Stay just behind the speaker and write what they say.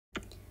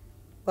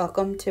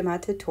Welcome to my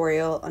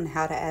tutorial on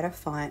how to add a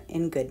font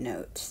in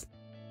Goodnotes.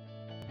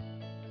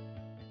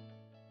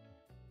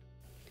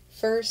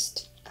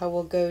 First, I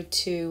will go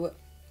to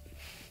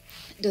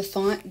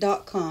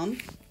defont.com.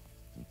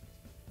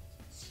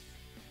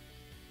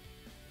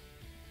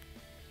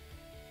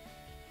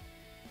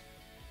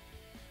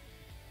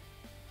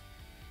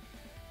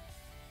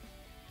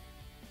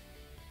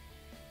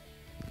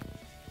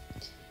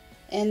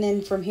 And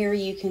then from here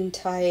you can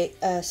type,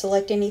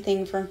 select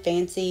anything from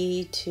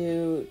fancy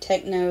to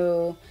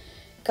techno,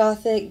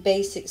 gothic,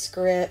 basic,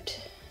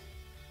 script.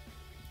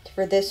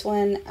 For this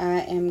one, I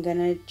am going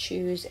to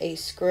choose a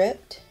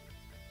script.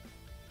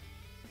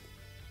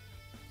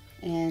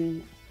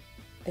 And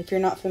if you're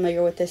not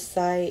familiar with this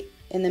site,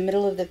 in the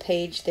middle of the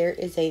page there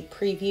is a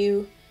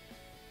preview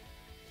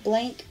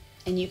blank,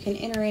 and you can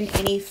enter in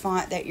any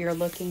font that you're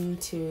looking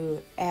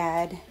to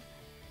add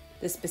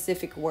the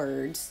specific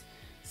words.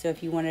 So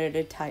if you wanted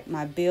to type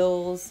my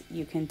bills,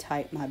 you can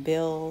type my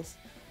bills.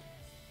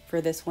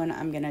 For this one,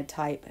 I'm going to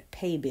type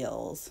pay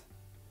bills.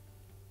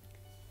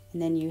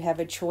 And then you have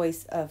a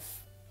choice of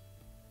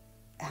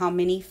how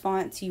many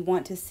fonts you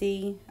want to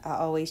see. I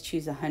always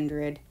choose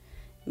 100,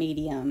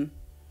 medium,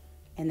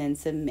 and then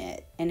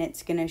submit. And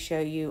it's going to show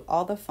you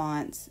all the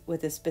fonts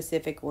with the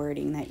specific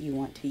wording that you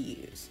want to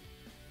use.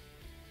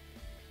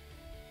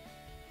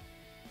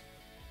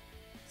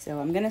 So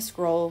I'm going to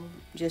scroll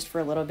just for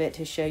a little bit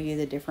to show you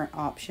the different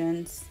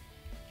options.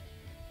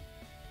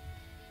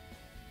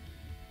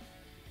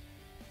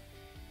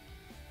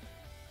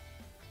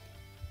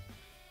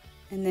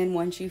 And then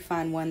once you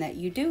find one that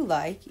you do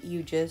like,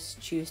 you just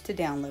choose to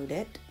download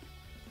it,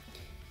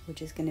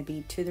 which is going to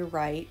be to the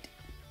right.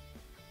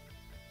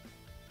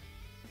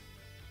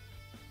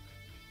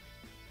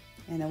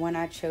 And the one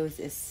I chose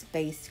is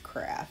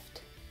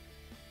Spacecraft.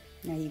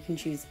 Now you can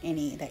choose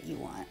any that you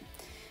want.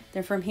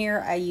 Then from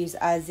here, I use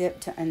iZip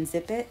to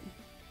unzip it.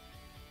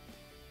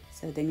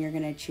 So then you're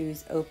going to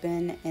choose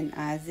Open in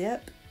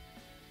iZip.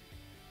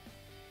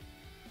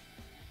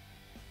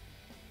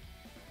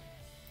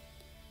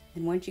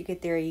 And once you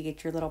get there, you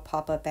get your little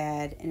pop-up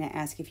ad, and it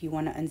asks if you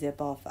want to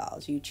unzip all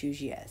files. You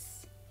choose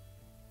yes.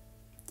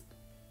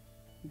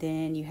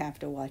 Then you have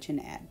to watch an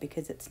ad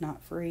because it's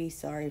not free.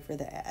 Sorry for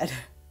the ad.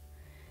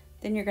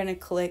 Then you're going to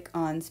click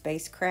on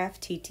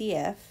Spacecraft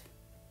TTF.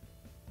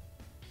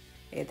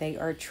 They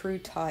are true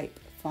type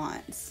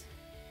fonts.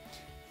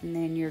 And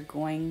then you're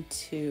going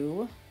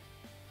to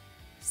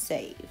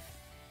save.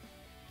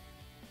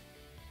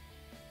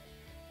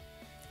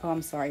 Oh,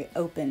 I'm sorry,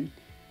 open.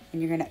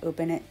 And you're going to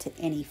open it to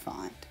any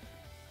font.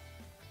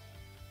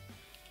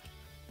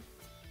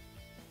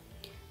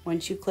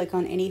 Once you click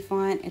on any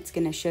font, it's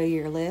going to show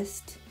your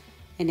list.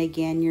 And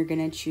again, you're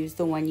going to choose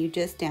the one you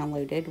just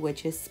downloaded,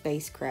 which is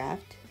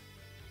Spacecraft.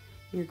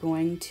 You're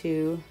going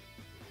to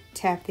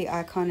tap the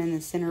icon in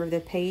the center of the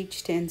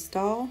page to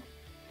install.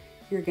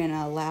 You're going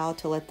to allow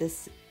to let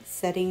this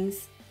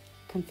settings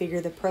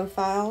configure the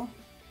profile.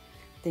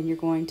 Then you're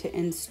going to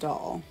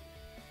install.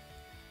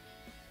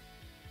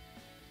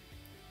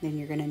 Then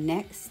you're going to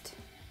next.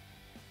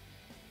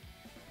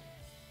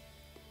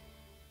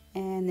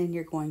 And then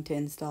you're going to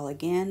install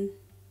again.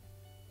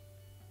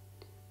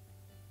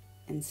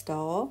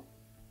 Install.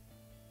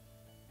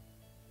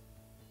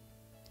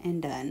 And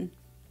done.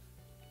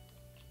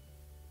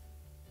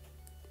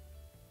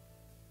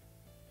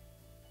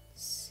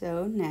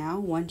 So now,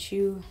 once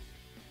you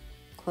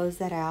close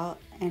that out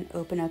and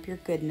open up your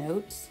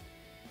Goodnotes,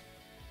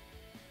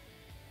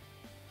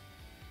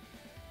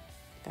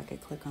 if I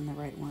could click on the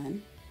right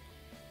one,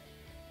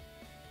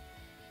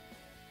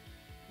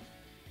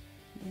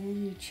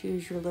 then you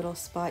choose your little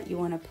spot you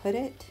want to put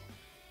it,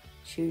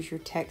 choose your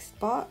text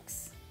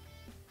box,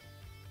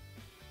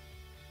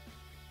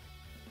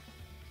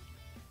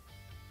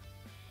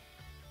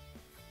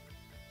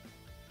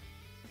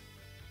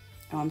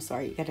 oh, I'm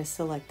sorry, you got to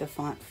select the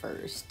font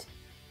first,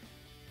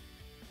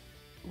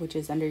 which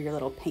is under your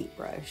little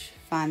paintbrush.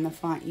 Find the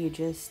font you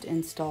just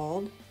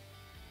installed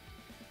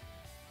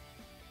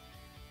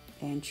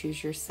and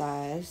choose your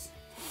size,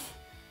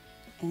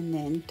 and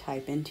then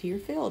type into your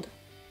field.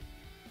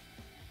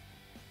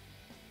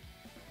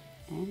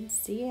 And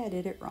see, I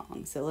did it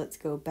wrong. So let's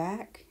go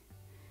back,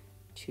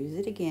 choose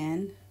it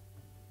again.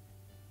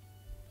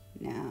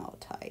 Now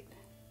type.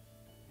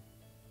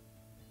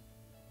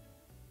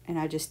 And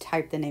I just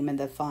typed the name of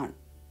the font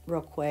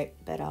real quick,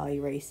 but I'll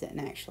erase it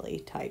and actually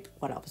type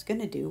what I was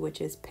going to do,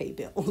 which is pay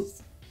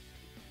bills.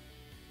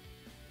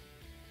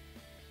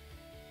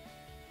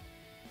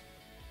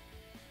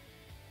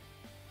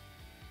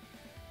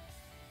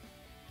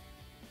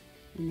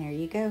 And there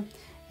you go.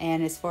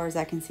 And as far as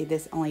I can see,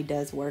 this only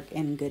does work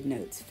in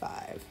Goodnotes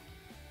 5.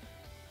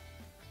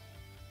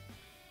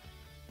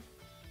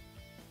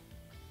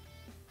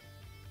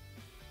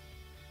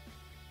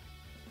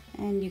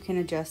 And you can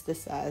adjust the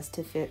size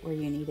to fit where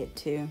you need it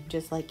to,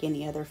 just like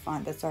any other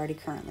font that's already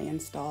currently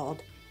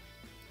installed.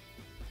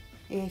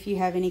 If you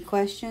have any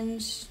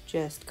questions,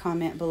 just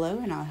comment below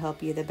and I'll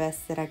help you the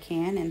best that I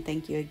can. And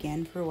thank you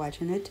again for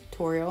watching the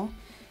tutorial.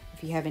 If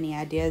If you have any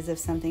ideas of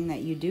something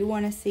that you do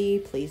want to see,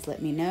 please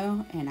let me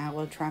know, and I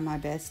will try my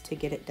best to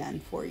get it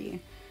done for you.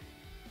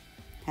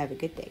 Have a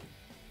good day.